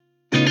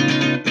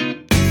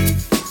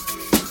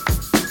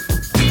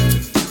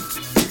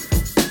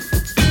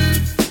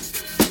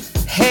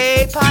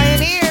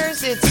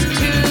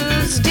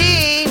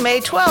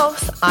May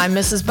 12th, I'm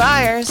Mrs.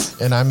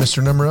 Byers. And I'm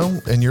Mr. Numero,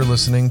 and you're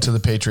listening to the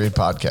Patriot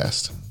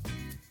Podcast.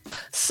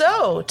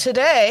 So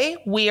today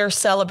we are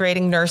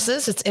celebrating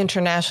nurses. It's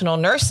International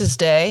Nurses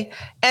Day,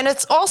 and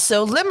it's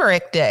also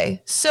Limerick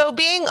Day. So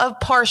being of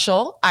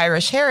partial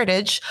Irish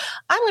heritage,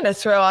 I'm going to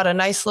throw out a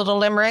nice little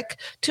limerick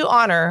to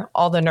honor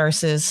all the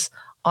nurses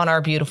on our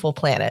beautiful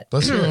planet.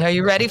 Let's hear it. Are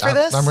you ready for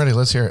this? I'm ready.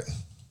 Let's hear it.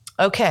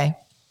 Okay.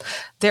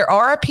 There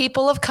are a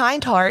people of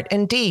kind heart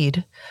and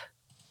deed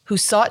who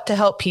sought to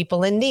help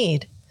people in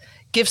need.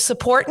 Give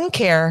support and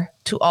care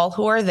to all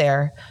who are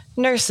there.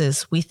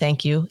 Nurses, we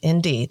thank you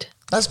indeed.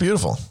 That's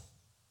beautiful.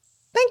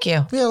 Thank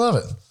you. Yeah, I love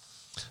it.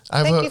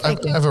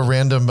 I have a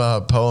random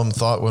poem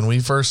thought. When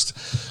we first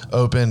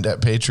opened at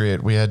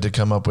Patriot, we had to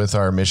come up with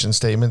our mission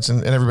statements,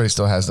 and everybody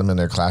still has them in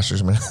their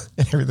classroom and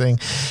everything.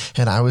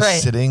 And I was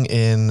sitting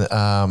in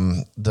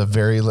I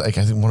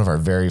think one of our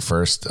very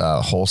first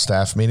whole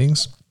staff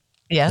meetings.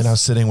 Yes. And I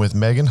was sitting with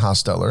Megan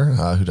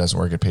Hosteller, who doesn't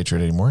work at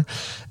Patriot anymore.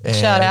 And,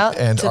 shout out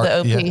to the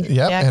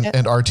OP.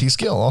 And RT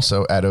Skill,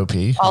 also at OP.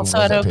 Also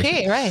at OP,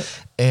 right.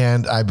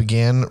 And I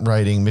began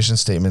writing mission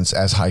statements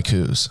as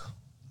haikus.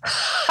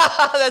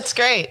 That's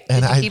great.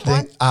 And Did you keep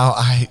one?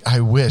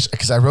 I wish,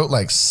 because I wrote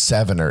like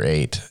 7 or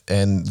 8,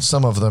 and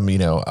some of them,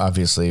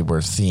 obviously were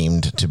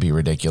themed to be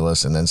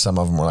ridiculous. And then some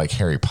of them were like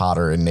Harry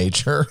Potter in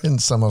nature,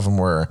 and some of them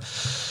were,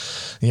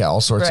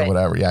 all sorts of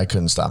whatever. Yeah, I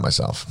couldn't stop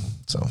myself.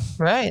 So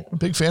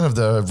big fan of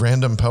the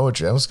random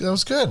poetry. That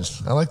was good.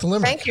 I like the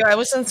limerick. Thank you. I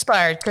was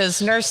inspired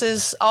because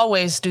nurses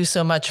always do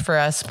so much for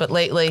us, but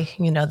lately,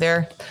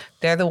 they're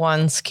the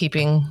ones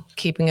keeping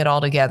it all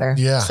together.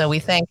 Yeah. So we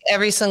thank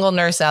every single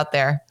nurse out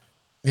there.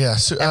 Yeah.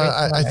 So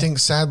I think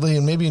sadly,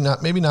 and maybe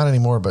not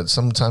anymore, but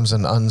sometimes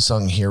an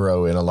unsung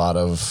hero in a lot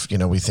of,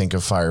 we think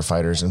of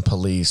firefighters and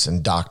police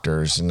and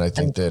doctors. And I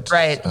think that,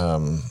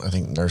 I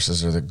think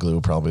nurses are the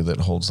glue probably that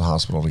holds the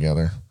hospital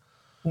together.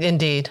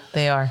 Indeed,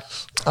 they are.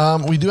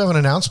 We do have an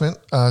announcement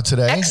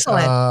today.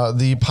 Excellent.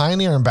 The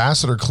Pioneer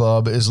Ambassador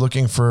Club is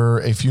looking for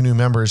a few new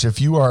members. If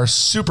you are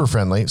super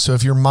friendly, so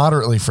if you're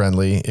moderately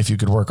friendly, if you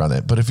could work on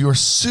it, but if you are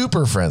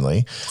super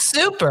friendly,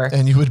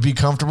 and you would be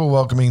comfortable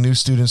welcoming new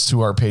students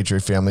to our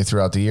Patriot family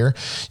throughout the year,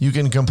 you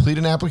can complete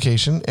an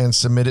application and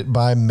submit it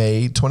by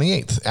May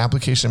 28th.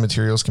 Application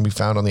materials can be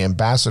found on the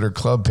Ambassador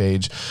Club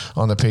page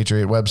on the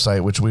Patriot website,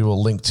 which we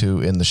will link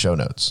to in the show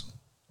notes.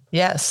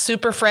 Yes,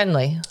 super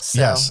friendly. So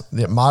yes,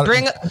 bring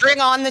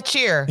on the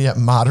cheer. Yeah,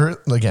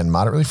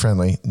 moderately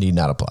friendly. Need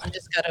not apply. You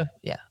just gotta,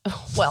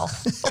 Well,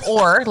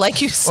 or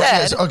like you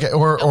said,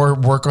 or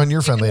work on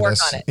your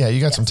friendliness. Work on it. Yeah, you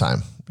got some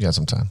time.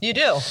 You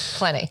do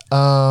plenty.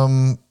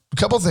 A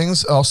couple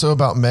things also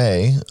about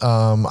May.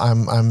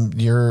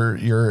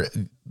 You're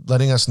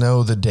letting us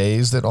know the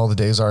days that all the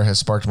days are has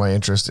sparked my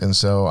interest. And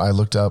so I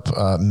looked up,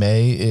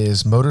 May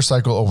is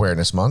Motorcycle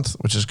Awareness Month,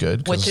 which is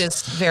good. Which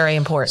is very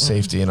important.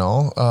 Safety and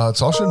all.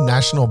 It's also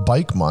National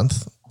Bike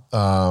Month.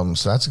 So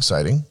that's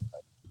exciting.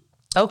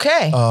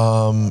 Okay.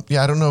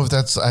 I don't know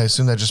if I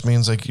assume that just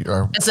means like,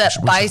 is that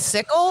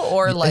bicycle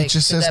or like, it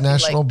just says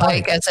National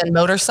Bike as in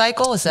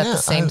motorcycle? Is that the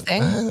same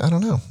thing? I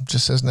don't know. It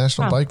just says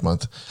National Bike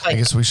Month. I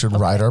guess we should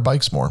ride our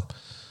bikes more.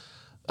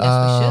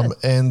 Yes, we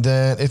should. And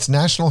then it's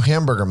National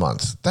Hamburger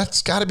Month.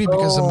 That's got to be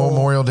because of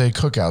Memorial Day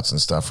cookouts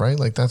and stuff, right?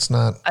 Like that's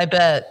not. I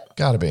bet.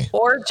 Got to be.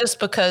 Or just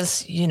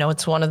because,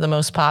 it's one of the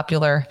most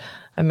popular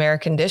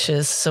American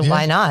dishes. So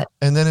why not?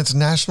 And then it's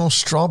National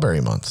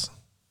Strawberry Month.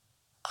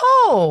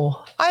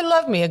 Oh, I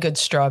love me a good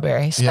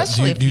strawberry,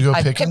 especially do you go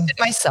I picking? picked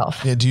it myself.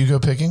 Yeah. Do you go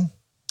picking?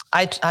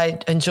 I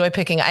enjoy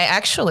picking. I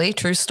actually,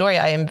 true story,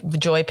 I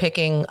enjoy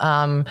picking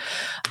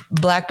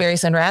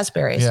blackberries and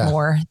raspberries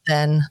more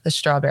than the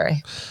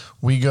strawberry.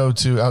 We go out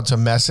to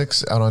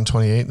Messick's out on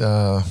 28.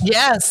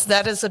 Yes,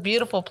 that is a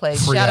beautiful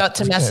place. Shout out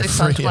to Messick's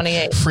on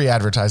 28. Free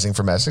advertising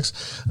for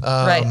Messick's.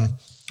 Right.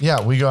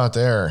 Yeah, we go out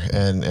there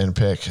and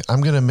pick.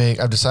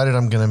 I've decided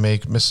I'm going to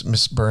make,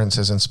 Miss Burns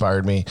has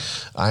inspired me.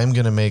 I'm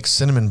going to make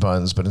cinnamon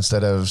buns, but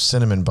instead of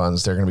cinnamon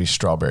buns, they're going to be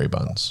strawberry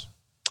buns.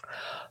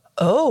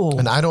 Oh.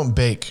 And I don't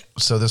bake,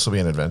 so this will be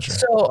an adventure.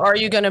 So are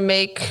you going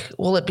to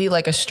will it be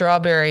like a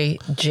strawberry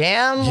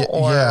jam?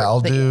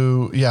 On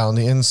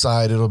the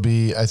inside, it'll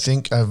be, I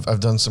think I've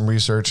done some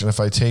research, and if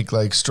I take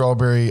like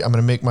strawberry, I'm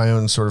going to make my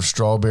own sort of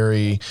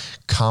strawberry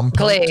compote.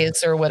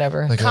 Glaze or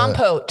whatever. Like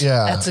compote.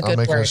 That's a good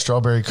word. I'll make a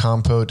strawberry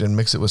compote and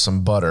mix it with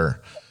some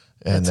butter,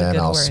 and then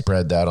I'll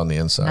spread that on the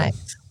inside.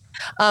 Nice.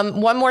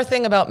 One more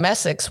thing about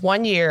Messick's.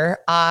 One year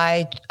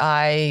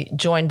I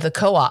joined the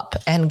co-op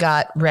and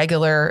got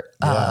regular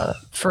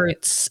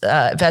fruits,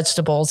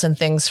 vegetables and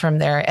things from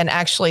there. And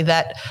actually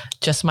that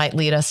just might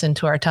lead us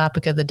into our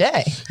topic of the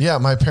day. Yeah.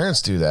 My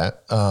parents do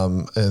that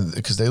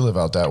because they live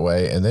out that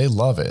way and they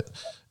love it.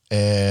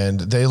 And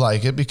they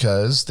like it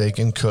because they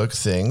can cook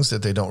things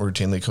that they don't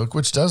routinely cook,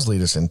 which does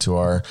lead us into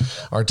our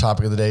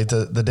topic of the day.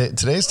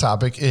 Today's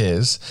topic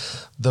is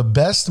the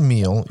best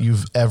meal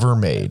you've ever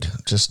made.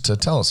 Just to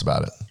tell us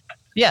about it.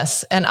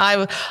 Yes. And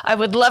I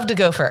would love to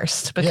go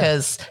first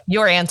because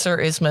your answer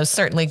is most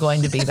certainly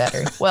going to be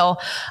better.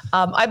 Well,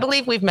 I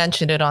believe we've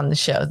mentioned it on the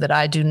show that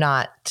I do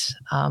not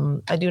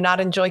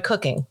enjoy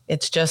cooking.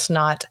 It's just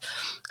not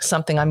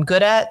something I'm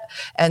good at.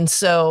 And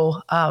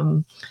so,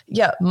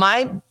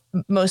 my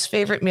most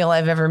favorite meal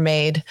I've ever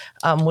made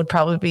would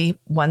probably be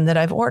one that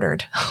I've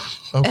ordered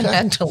and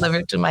then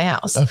delivered to my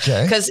house.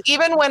 Okay. Because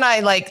even when I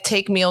like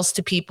take meals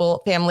to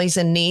families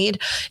in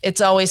need, it's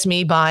always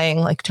me buying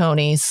like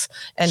Tony's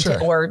and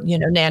or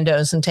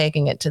Nando's and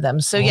taking it to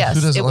them. So yes,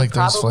 who doesn't it would like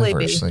those probably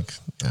flavors? be.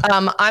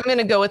 I'm going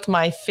to go with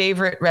my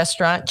favorite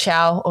restaurant,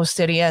 Chow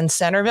Osteria in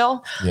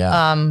Centerville.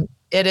 Yeah.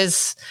 It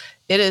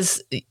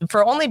is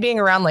for only being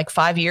around like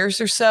 5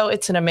 years or so.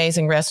 It's an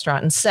amazing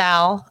restaurant. And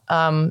Sal,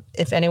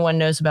 if anyone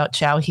knows about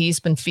Chow, he's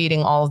been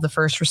feeding all of the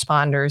first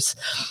responders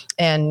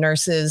and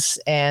nurses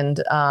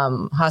and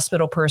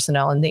hospital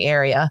personnel in the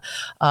area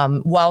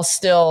while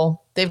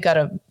still they've got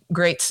a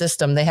great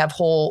system. They have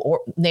whole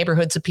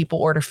neighborhoods of people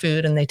order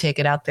food and they take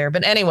it out there.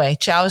 But anyway,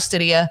 Chow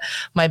Osteria,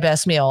 my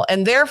best meal.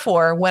 And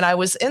therefore, when I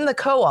was in the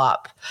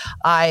co-op,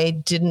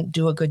 I didn't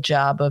do a good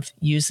job of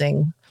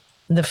using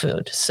the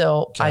food.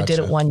 So I did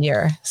it 1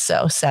 year.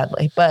 So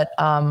sadly, but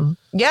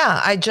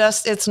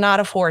it's not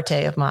a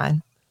forte of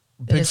mine.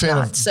 We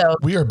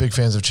are big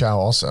fans of Chow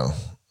also.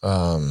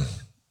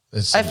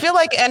 I feel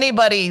like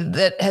anybody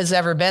that has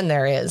ever been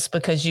there is,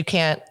 because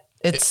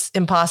it's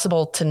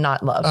impossible to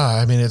not love.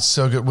 I mean, it's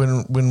so good.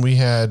 When we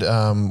had,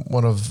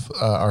 one of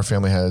our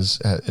family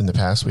in the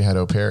past, we had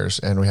au pairs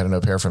and we had an au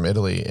pair from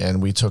Italy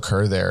and we took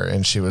her there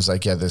and she was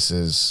like, this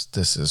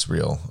is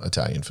real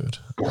Italian food.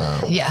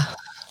 Yeah.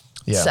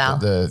 Sal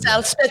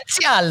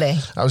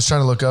Speziale. I was trying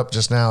to look up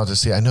just now to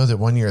see. I know that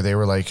 1 year they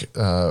were like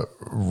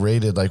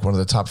rated like one of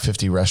the top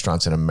 50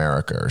 restaurants in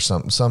America or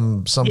some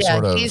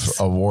sort of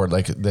award.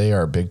 Like they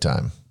are big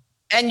time.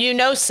 And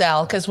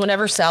Sal, because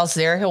whenever Sal's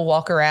there, he'll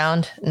walk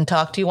around and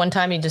talk to you. One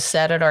time he just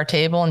sat at our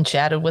table and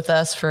chatted with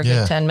us for a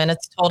good 10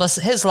 minutes, told us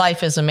his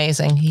life is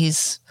amazing.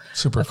 He's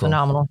super cool.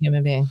 Phenomenal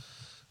human being.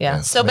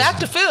 Yeah. So amazing. Back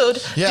to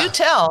food. Yeah. Do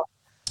tell.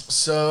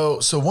 So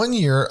 1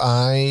 year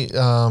I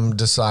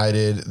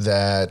decided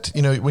that,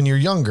 when you're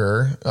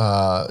younger,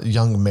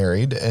 young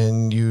married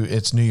and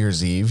it's New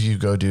Year's Eve, you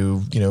go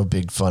do,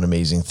 big fun,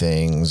 amazing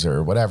things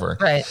or whatever.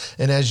 Right.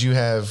 And as you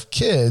have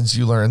kids,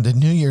 you learn that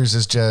New Year's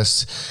is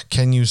just,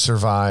 can you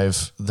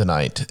survive the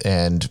night?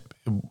 And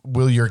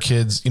will your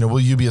kids,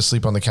 will you be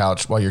asleep on the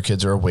couch while your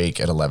kids are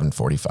awake at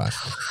 11:45?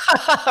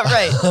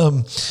 Right.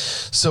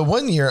 So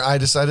 1 year I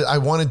decided I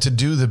wanted to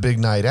do the big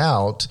night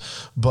out,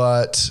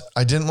 but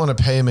I didn't want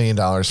to pay $1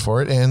 million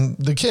for it and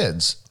the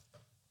kids.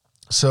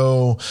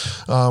 So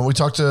we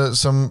talked to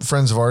some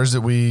friends of ours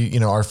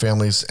that our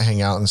families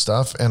hang out and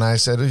stuff. And I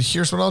said,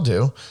 here's what I'll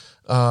do.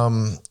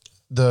 I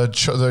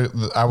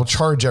will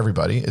charge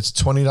everybody. It's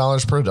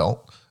 $20 per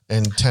adult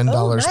and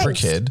 $10 per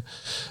kid.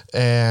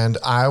 And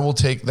I will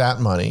take that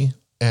money,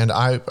 and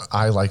I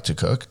like to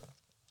cook.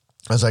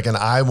 I was like, and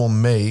I will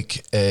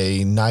make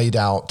a night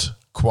out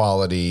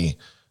quality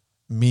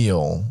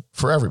meal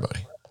for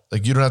everybody.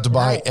 Like you don't have to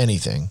buy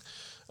anything.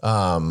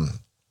 And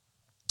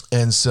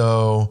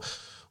so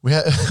we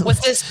had.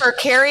 Was this for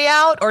carry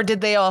out or did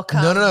they all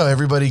come? No.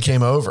 Everybody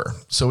came over.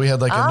 So we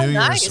had like a New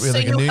Year's. We had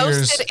like a New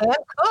Year's. And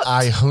cooked.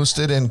 I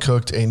hosted and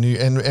cooked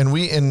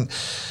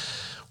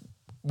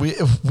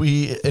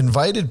we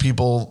invited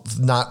people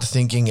not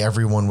thinking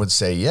everyone would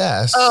say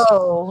yes.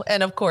 Oh,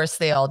 and of course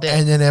they all did.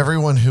 And then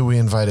everyone who we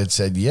invited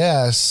said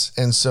yes.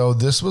 And so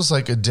this was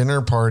like a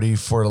dinner party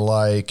for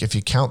like, if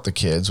you count the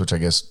kids, which I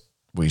guess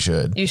we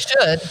should. You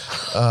should.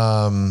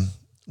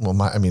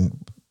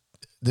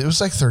 It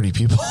was like 30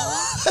 people.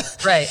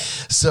 Right.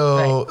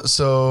 So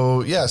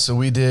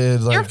we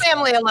did like. Your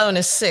family alone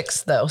is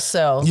 6 though.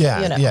 So,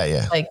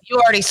 yeah. Like you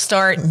already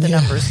start the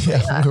numbers.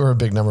 Yeah, we were a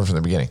big number from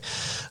the beginning.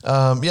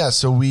 I went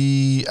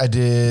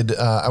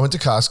to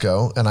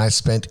Costco and I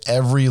spent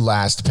every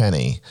last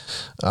penny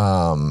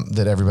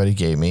that everybody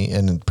gave me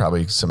and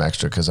probably some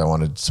extra because I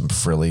wanted some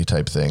frilly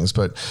type things.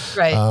 But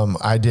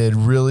I did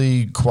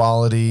really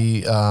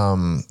quality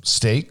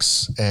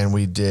steaks and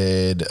we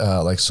did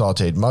like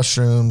sauteed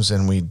mushrooms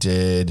and we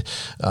did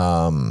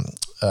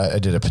I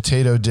did a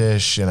potato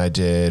dish and I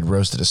did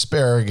roasted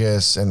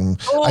asparagus and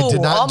I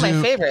did not do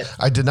my favorite.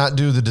 I did not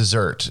do the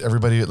dessert.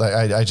 Everybody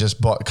I just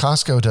bought.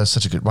 Costco does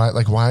such a good.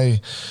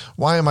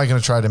 Why am I going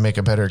to try to make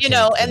a better?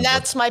 And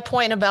that's my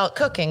point about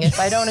cooking. If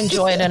I don't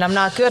enjoy it and I'm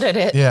not good at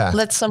it,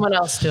 let someone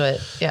else do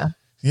it. Yeah.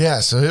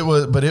 Yeah. So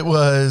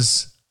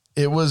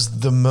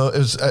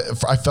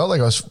I felt like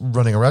I was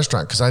running a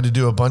restaurant because I had to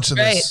do a bunch of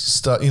this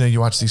stuff. You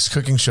watch these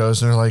cooking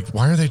shows and they're like,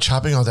 why are they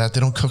chopping all that? They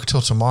don't cook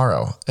till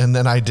tomorrow. And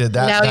then I did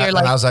that. Now you're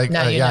like, and I was like,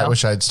 I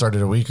wish I had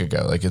started a week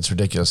ago. Like it's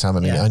ridiculous how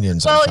many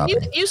onions I'm chopping.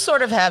 Well, you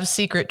sort of have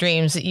secret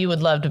dreams that you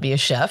would love to be a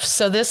chef.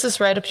 So this is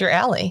right up your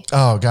alley.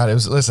 Oh God.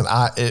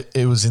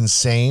 It was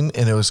insane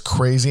and it was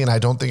crazy. And I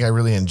don't think I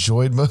really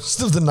enjoyed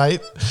most of the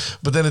night,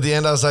 but then at the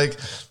end I was like,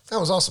 that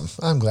was awesome.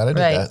 I'm glad I did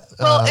that.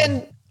 Well,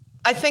 and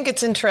I think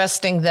it's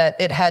interesting that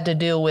it had to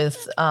do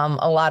with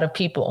a lot of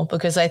people,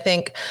 because I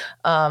think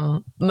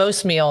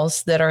most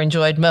meals that are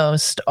enjoyed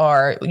most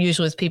are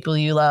usually with people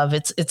you love.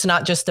 It's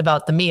not just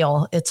about the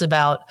meal. It's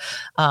about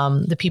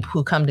the people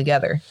who come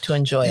together to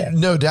enjoy it.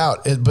 No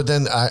doubt. But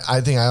then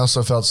I think I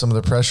also felt some of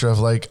the pressure of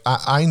like,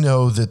 I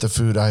know that the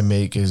food I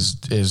make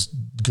is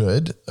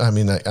good. I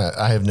mean,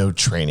 I have no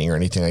training or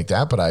anything like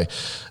that, but I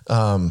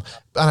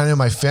know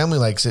my family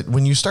likes it.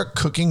 When you start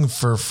cooking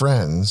for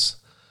friends,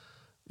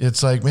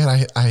 it's like, man,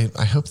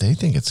 I hope they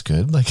think it's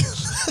good. Like,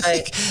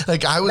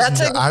 like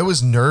I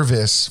was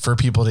nervous for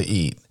people to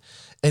eat.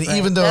 And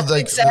even though that's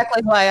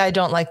exactly why I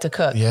don't like to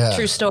cook. Yeah.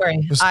 True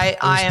story. I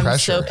am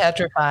pressure. So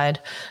petrified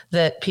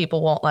that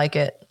people won't like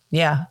it.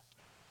 Yeah.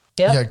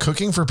 Yep. Yeah.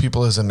 Cooking for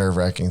people is a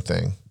nerve-wracking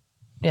thing.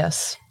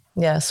 Yes.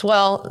 Yes.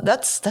 Well,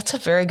 that's a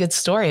very good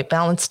story. It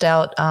balanced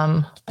out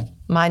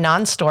my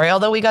non-story,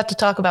 although we got to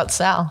talk about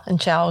Sal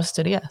and Ciao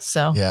Osteria.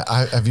 So yeah,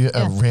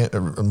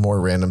 a more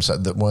random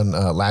side. That one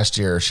last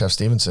year, Chef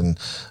Stevenson,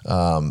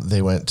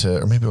 they went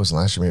to, or maybe it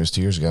wasn't last year, maybe it was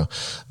 2 years ago.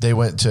 They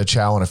went to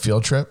Ciao on a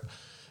field trip.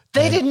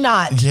 They did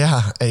not.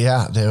 Yeah.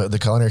 The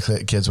culinary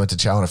kids went to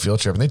Ciao on a field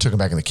trip, and they took them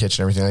back in the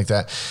kitchen, everything like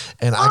that.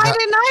 And why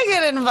didn't I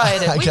get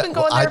invited? We've been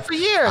going there for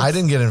years. I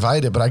didn't get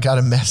invited, but I got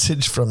a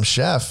message from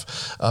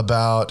Chef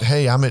about,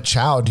 hey, I'm at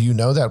Ciao. Do you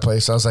know that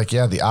place? I was like,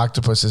 yeah, the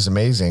octopus is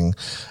amazing.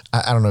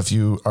 I don't know if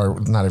you are,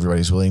 not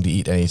everybody's willing to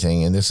eat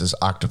anything. And this is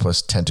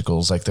octopus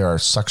tentacles. Like there are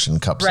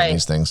suction cups on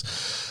these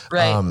things.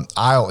 Right.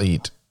 I'll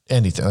eat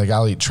anything. Like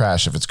I'll eat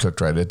trash if it's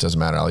cooked right. It doesn't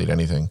matter. I'll eat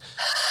anything.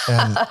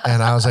 And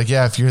I was like,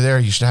 yeah, if you're there,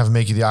 you should have them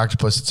make you the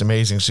octopus. It's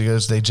amazing. She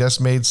goes, they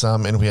just made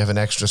some and we have an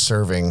extra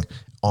serving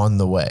on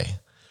the way.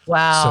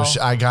 Wow.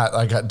 So I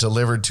got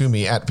delivered to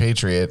me at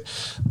Patriot,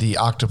 the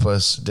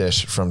octopus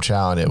dish from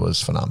Ciao, and it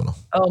was phenomenal.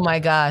 Oh my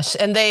gosh.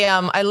 And they,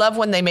 I love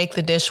when they make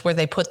the dish where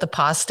they put the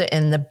pasta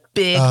in the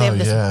big, they have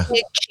this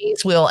big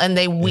cheese wheel and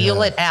they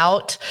wheel it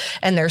out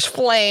and there's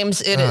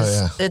flames.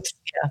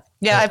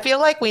 I feel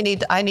like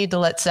I need to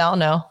let Sal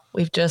know.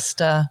 We've just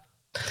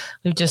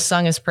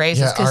sung his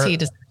praises because he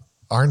just.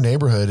 Our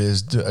neighborhood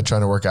is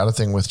trying to work out a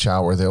thing with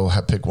Ciao where they'll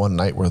pick one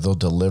night where they'll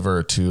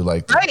deliver to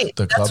like the clubhouse.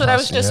 That's what I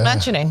was just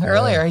mentioning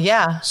earlier.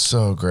 Yeah.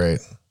 So great.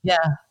 Yeah.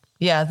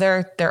 Yeah.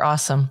 They're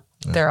awesome.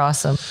 Yeah. They're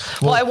awesome.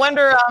 Well, I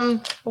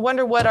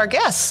wonder what our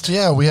guest.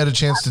 Yeah, we had a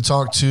chance to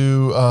talk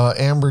to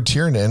Amber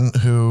Tiernan,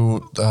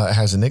 who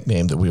has a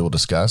nickname that we will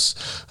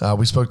discuss.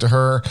 We spoke to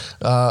her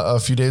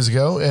a few days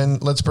ago,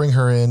 and let's bring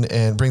her in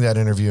and bring that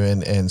interview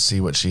in and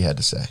see what she had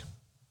to say.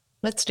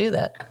 Let's do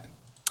that.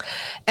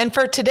 And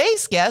for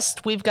today's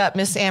guest, we've got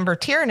Miss Amber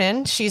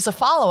Tiernan. She's a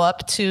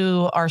follow-up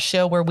to our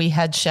show where we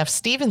had Chef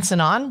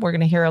Stevenson on. We're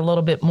going to hear a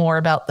little bit more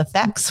about the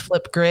Facts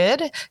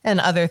Flipgrid and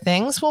other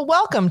things. Well,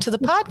 welcome to the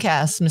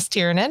podcast, Miss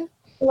Tiernan.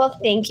 Well,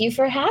 thank you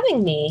for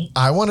having me.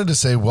 I wanted to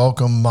say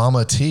welcome,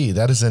 Mama T.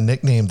 That is a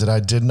nickname that I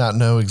did not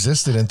know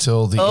existed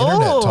until the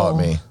internet taught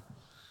me.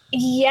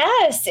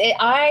 Yes, it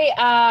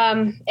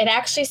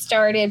actually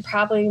started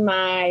probably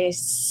my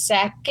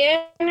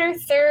second or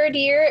third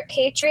year at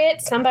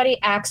Patriot. Somebody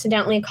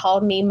accidentally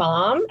called me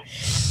Mom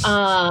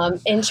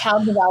in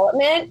child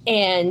development,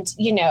 and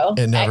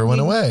it never went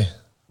away.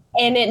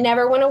 And it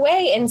never went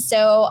away. And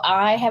so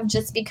I have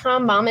just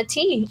become Mama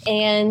T.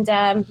 And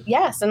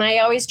yes, and I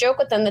always joke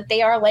with them that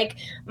they are like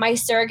my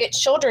surrogate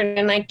children,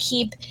 and I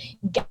keep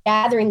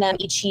gathering them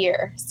each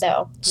year.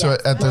 So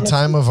at the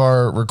time of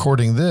our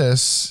recording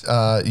this,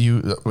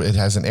 it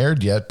hasn't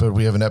aired yet, but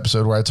we have an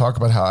episode where I talk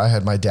about how I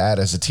had my dad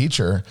as a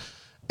teacher.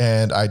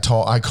 And I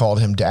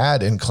called him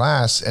Dad in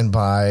class, and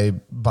by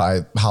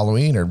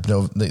Halloween or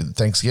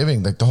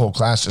Thanksgiving, like the whole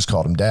class just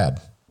called him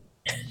Dad.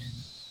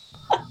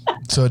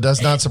 So it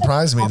does not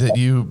surprise me that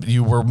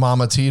you were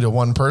Mama T to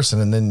one person,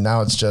 and then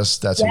now it's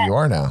just that's who you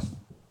are now.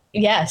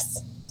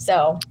 Yes.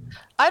 So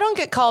I don't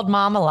get called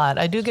Mom a lot.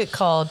 I do get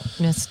called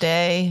Miss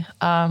Day,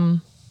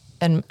 and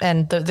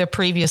the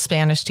previous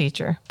Spanish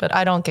teacher, but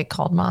I don't get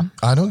called Mom.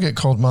 I don't get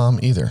called Mom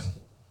either.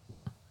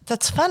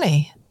 That's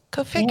funny.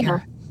 Go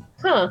figure.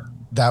 Yeah. Huh.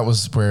 That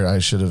was where I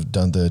should have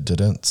done the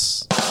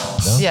didn'ts.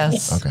 No?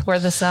 Yes. Okay. Where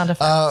the sound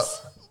effects.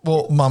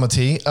 Well, Mama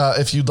T,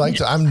 if you'd like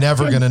to, I'm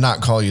never going to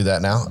not call you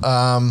that now.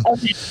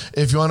 Okay.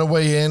 If you want to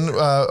weigh in,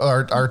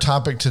 our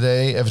topic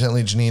today,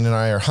 evidently Janine and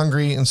I are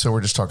hungry, and so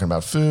we're just talking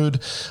about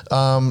food.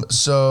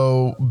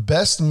 So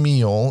best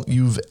meal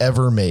you've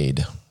ever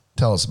made.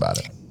 Tell us about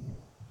it.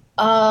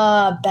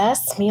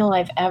 Best meal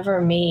I've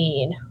ever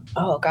made.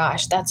 Oh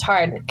gosh, that's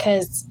hard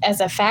because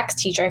as a facts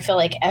teacher, I feel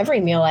like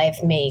every meal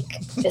I've made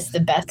is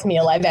the best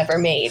meal I've ever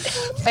made.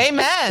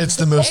 Amen. It's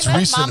the most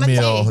recent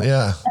meal. T.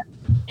 Yeah.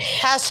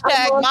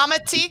 Hashtag Mama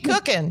T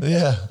cooking.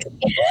 Yeah.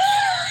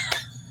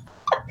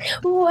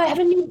 Ooh, I have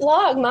a new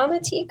blog, Mama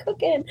T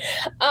cooking.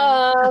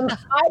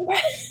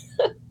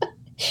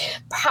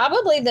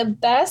 Probably the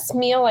best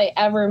meal I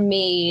ever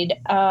made.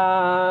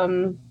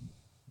 I'm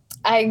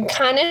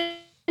kind of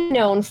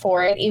known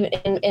for it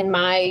even in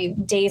my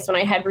days when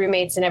I had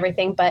roommates and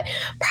everything, but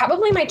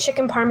probably my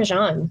chicken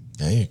parmesan.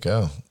 There you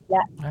go.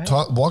 Yeah.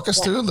 Walk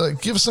us through.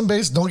 Give us some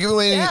base. Don't give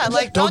away.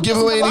 Don't give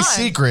just away any lie.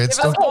 secrets.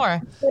 Give us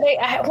more.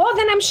 Well,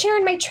 then I'm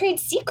sharing my trade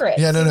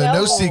secrets. Yeah,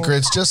 no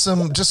secrets. Just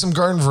some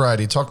garden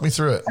variety. Talk me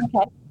through it.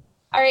 Okay.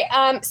 All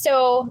right.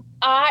 So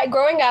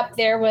growing up,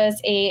 there was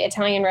a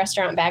Italian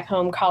restaurant back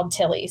home called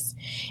Tilly's.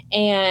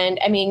 And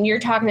I mean, you're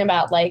talking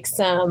about like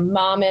some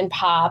mom and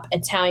pop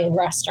Italian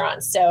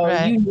restaurants. So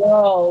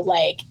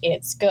like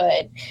it's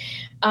good.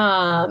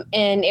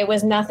 And it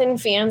was nothing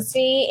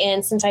fancy.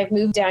 And since I've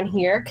moved down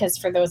here, because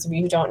for those of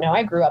you who don't know,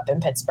 I grew up in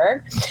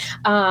Pittsburgh.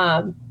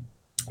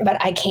 But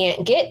I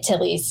can't get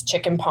Tilly's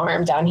chicken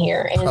parm down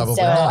here. And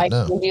I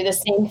can do the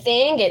same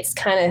thing. It's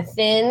kind of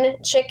thin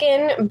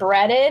chicken,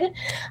 breaded,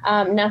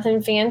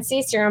 nothing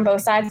fancy, sear on both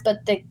sides.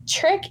 But the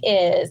trick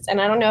is, and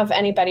I don't know if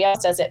anybody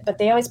else does it, but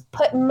they always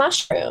put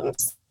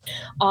mushrooms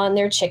on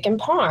their chicken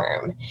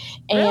parm.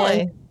 And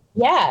really?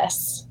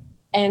 Yes.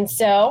 And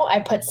so I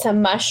put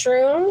some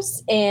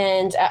mushrooms,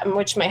 and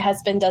which my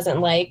husband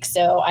doesn't like,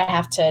 so I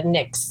have to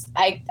nix.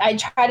 I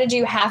try to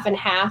do half and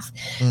half.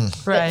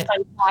 Right.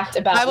 Fun fact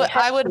about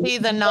I would be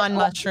the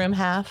non-mushroom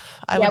half.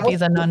 I would be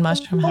the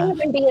non-mushroom half.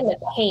 He would be in the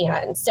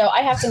pan, so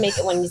I have to make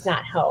it when he's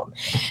not home.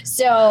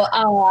 So,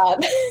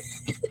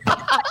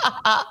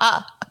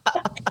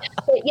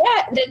 but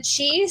yeah, the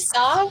cheese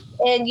sauce,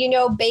 and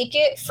bake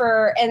it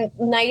for a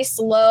nice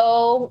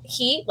low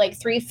heat, like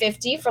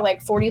 350 for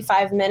like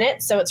 45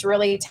 minutes, so it's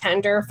really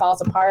tender,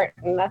 falls apart,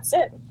 and that's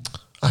it.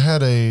 I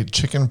had a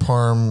chicken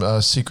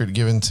parm secret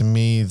given to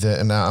me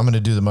and now I'm going to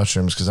do the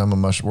mushrooms because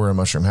we're a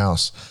mushroom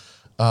house.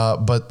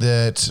 But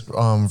that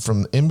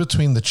from in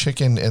between the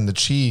chicken and the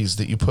cheese,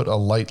 that you put a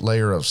light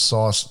layer of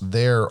sauce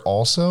there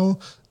also.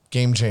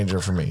 Game changer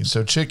for me.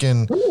 So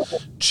chicken,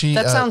 cheese,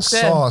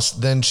 sauce,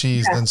 then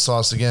cheese, then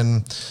sauce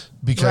again,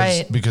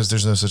 because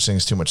there's no such thing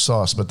as too much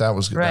sauce. But that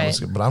was good. That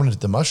was good.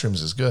 But the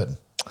mushrooms is good.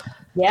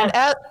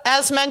 Yeah.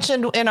 As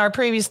mentioned in our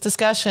previous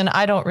discussion,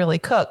 I don't really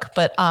cook,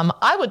 but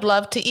I would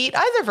love to eat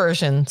either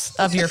versions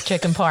of your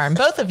chicken parm.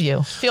 Both of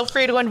you, feel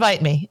free to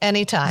invite me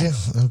anytime.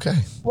 Yeah. Okay.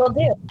 Will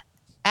do.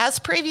 As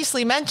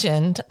previously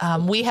mentioned,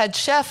 we had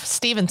Chef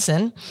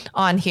Stevenson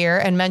on here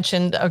and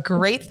mentioned a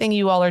great thing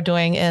you all are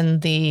doing in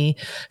the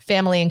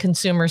Family and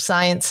Consumer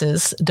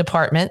Sciences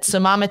department. So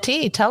Mama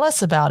T, tell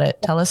us about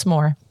it. Tell us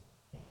more.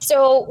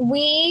 So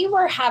we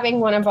were having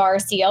one of our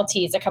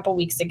CLTs a couple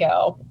weeks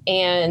ago,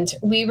 and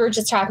we were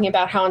just talking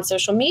about how on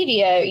social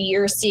media,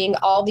 you're seeing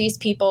all these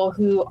people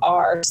who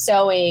are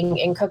sewing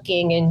and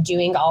cooking and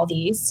doing all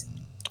these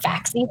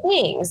fancy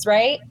things,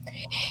 right?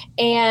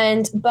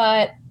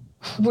 But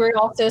we're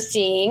also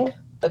seeing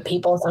some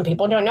people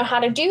don't know how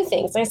to do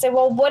things. And I said,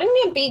 well, wouldn't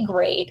it be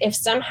great if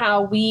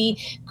somehow we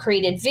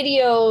created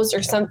videos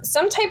or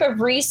some type of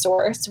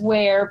resource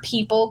where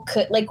people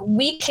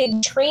we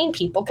could train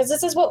people, because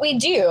this is what we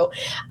do.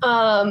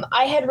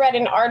 I had read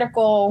an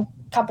article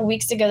a couple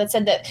weeks ago that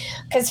said that,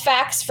 because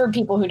facts, for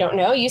people who don't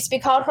know, used to be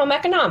called home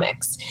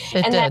economics.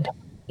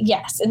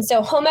 Yes. And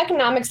so home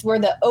economics were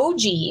the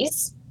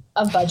OGs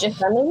of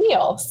budget-friendly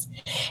meals.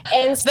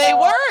 And so, they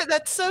were.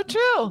 That's so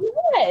true.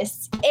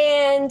 Yes.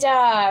 And so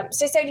I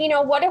said,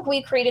 what if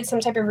we created some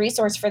type of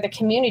resource for the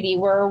community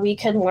where we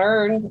could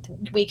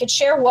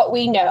share what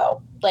we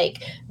know,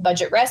 like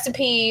budget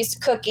recipes,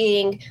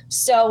 cooking,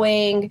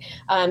 sewing.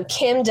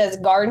 Kim does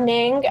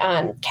gardening.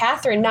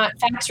 Catherine, not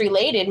facts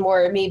related,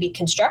 more maybe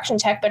construction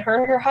tech, but her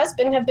and her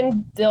husband have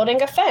been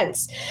building a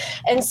fence.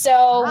 And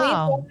so we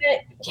thought,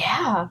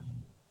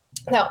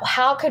 now,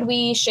 how could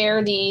we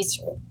share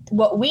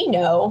what we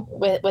know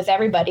with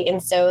everybody?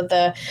 And so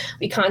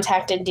we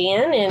contacted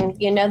Dan, and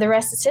the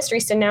rest is history.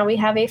 So now we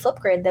have a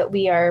Flipgrid that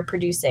we are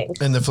producing.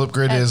 And the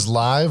Flipgrid is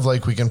live,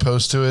 like we can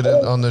post to it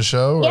on the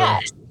show?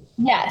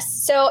 Yes.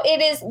 So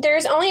it is.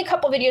 There's only a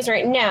couple videos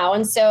right now,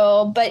 and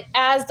so but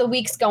as the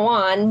weeks go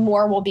on,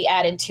 more will be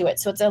added to it.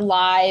 So it's a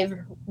live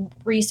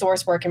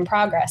resource, work in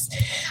progress.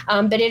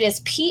 But it is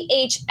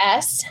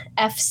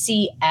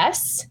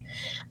PHSFCS.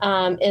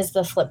 Is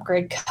the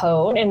Flipgrid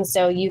code. And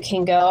so you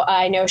can go,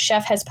 I know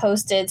Chef has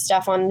posted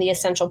stuff on the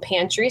Essential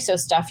Pantry, so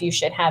stuff you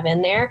should have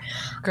in there.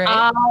 Great.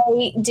 I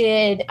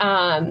did 2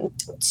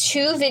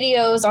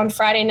 videos on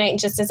Friday night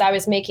just as I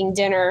was making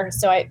dinner.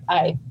 So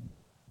I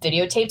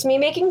videotaped me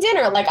making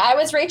dinner like I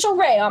was Rachel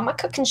Ray on my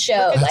cooking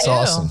show. That's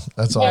awesome.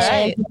 That's awesome.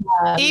 Right.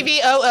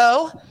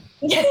 EVOO.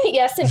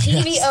 Yes, an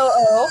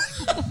EVOO.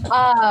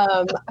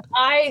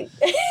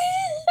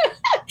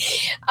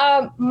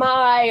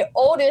 My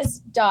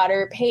oldest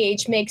daughter,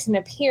 Paige, makes an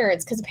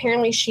appearance because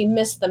apparently she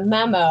missed the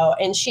memo,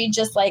 and she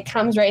just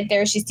comes right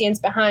there. She stands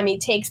behind me,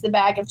 takes the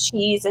bag of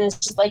cheese, and is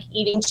just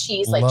eating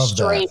cheese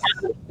straight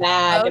out of the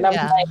bag. And I'm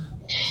like,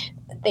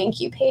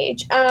 thank you,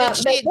 Paige. Did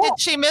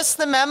she miss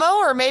the memo,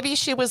 or maybe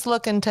she was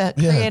looking to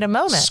create a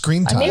moment?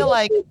 Screen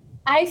time.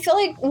 I feel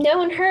like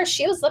knowing her,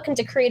 she was looking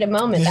to create a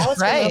moment. That was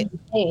right.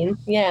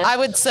 Yeah, I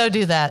would so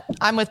do that.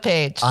 I'm with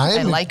Paige.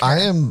 I like her.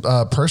 I am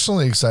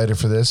personally excited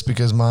for this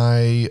because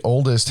my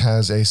oldest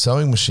has a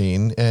sewing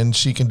machine and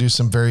she can do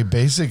some very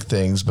basic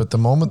things. But the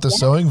moment the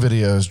sewing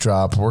videos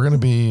drop, we're gonna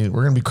be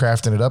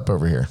crafting it up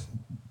over here.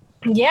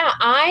 Yeah,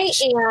 I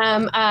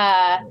am.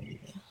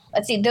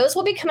 let's see, those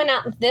will be coming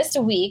out this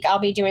week. I'll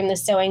be doing the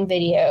sewing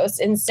videos.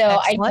 And so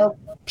excellent. I know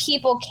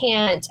people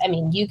can't, I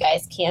mean, you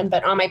guys can,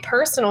 but on my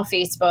personal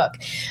Facebook,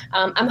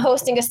 I'm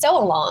hosting a sew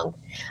along.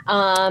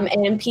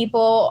 And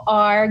people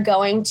are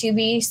going to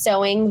be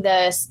sewing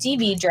the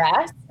Stevie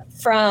dress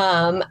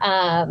from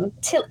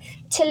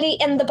Tilly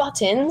and the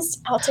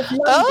Buttons out of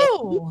London.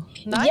 Oh,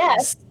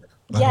 nice.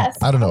 Yes.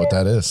 I don't know what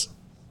that is.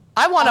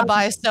 I want to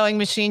buy a sewing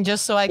machine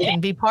just so I can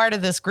be part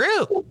of this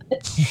group.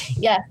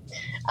 Yes.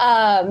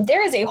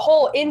 There is a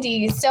whole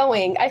indie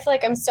sewing. I feel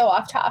like I'm so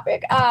off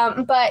topic.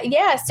 But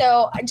yeah,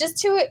 so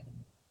just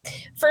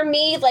for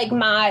me, like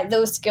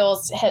those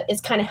skills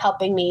is kind of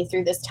helping me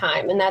through this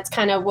time. And that's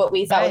kind of what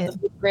we thought with the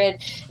Flip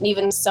Grid and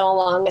even Sew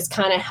Along is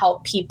kind of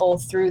help people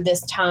through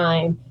this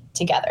time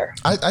together.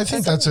 I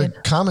think that's a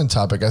common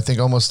topic. I think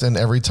almost in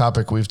every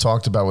topic we've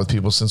talked about with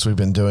people since we've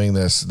been doing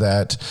this,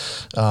 that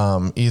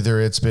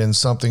either it's been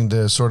something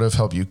to sort of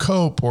help you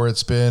cope, or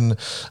it's been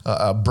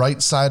a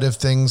bright side of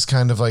things,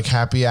 kind of like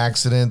happy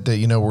accident that,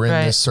 we're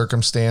in this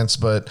circumstance,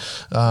 but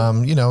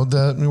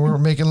we're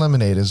making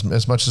lemonade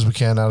as much as we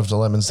can out of the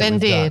lemons that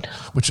we've got.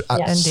 Which,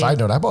 side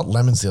note, I bought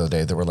lemons the other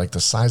day that were like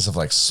the size of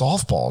like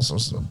softballs.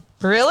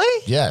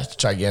 Really? Yeah, it's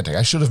gigantic.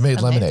 I should have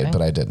made lemonade,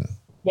 but I didn't.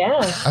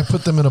 Yeah. I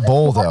put them in a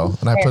bowl though,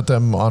 and I put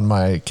them on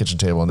my kitchen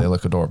table, and they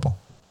look adorable.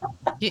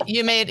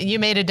 You made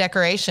a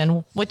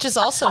decoration, which is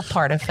also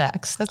part of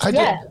Facts. That's it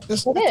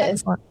is.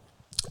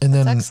 And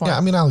then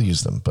I'll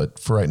use them, but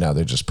for right now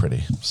they're just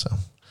pretty. So.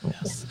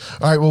 Yes.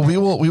 All right. Well, we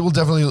will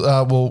definitely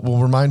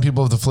we'll remind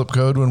people of the flip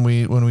code when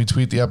we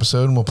tweet the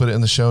episode, and we'll put it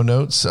in the show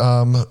notes.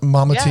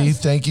 Mama T,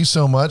 thank you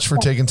so much for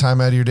taking time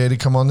out of your day to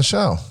come on the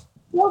show.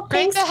 Well,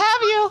 great to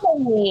have you.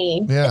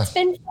 Yeah. It's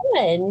been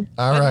fun.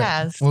 All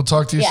right. We'll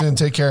talk to you soon.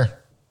 Take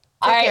care.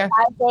 All right.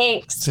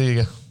 Thanks. See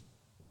you.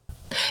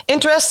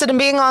 Interested in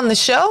being on the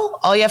show?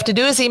 All you have to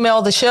do is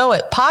email the show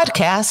at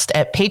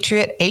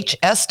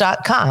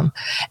podcast@patrioths.com.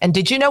 And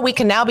did you know we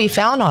can now be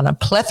found on a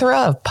plethora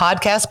of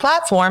podcast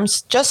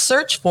platforms? Just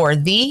search for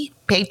The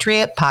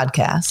Patriot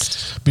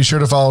Podcast. Be sure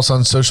to follow us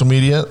on social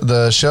media.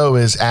 The show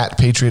is at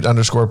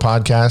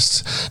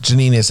Patriot_podcasts.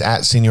 Janine is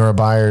at Senora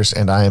Byers,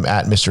 and I am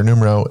at Mr.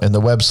 Numero. And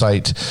the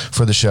website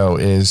for the show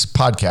is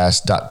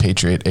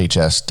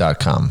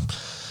podcast.patrioths.com.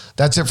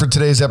 That's it for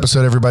today's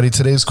episode, everybody.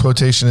 Today's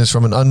quotation is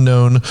from an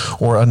unknown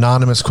or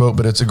anonymous quote,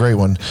 but it's a great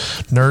one.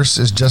 Nurse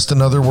is just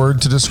another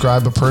word to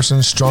describe a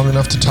person strong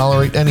enough to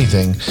tolerate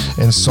anything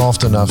and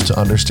soft enough to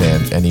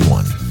understand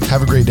anyone.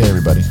 Have a great day,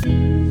 everybody.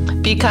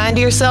 Be kind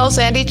to yourselves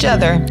and each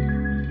other.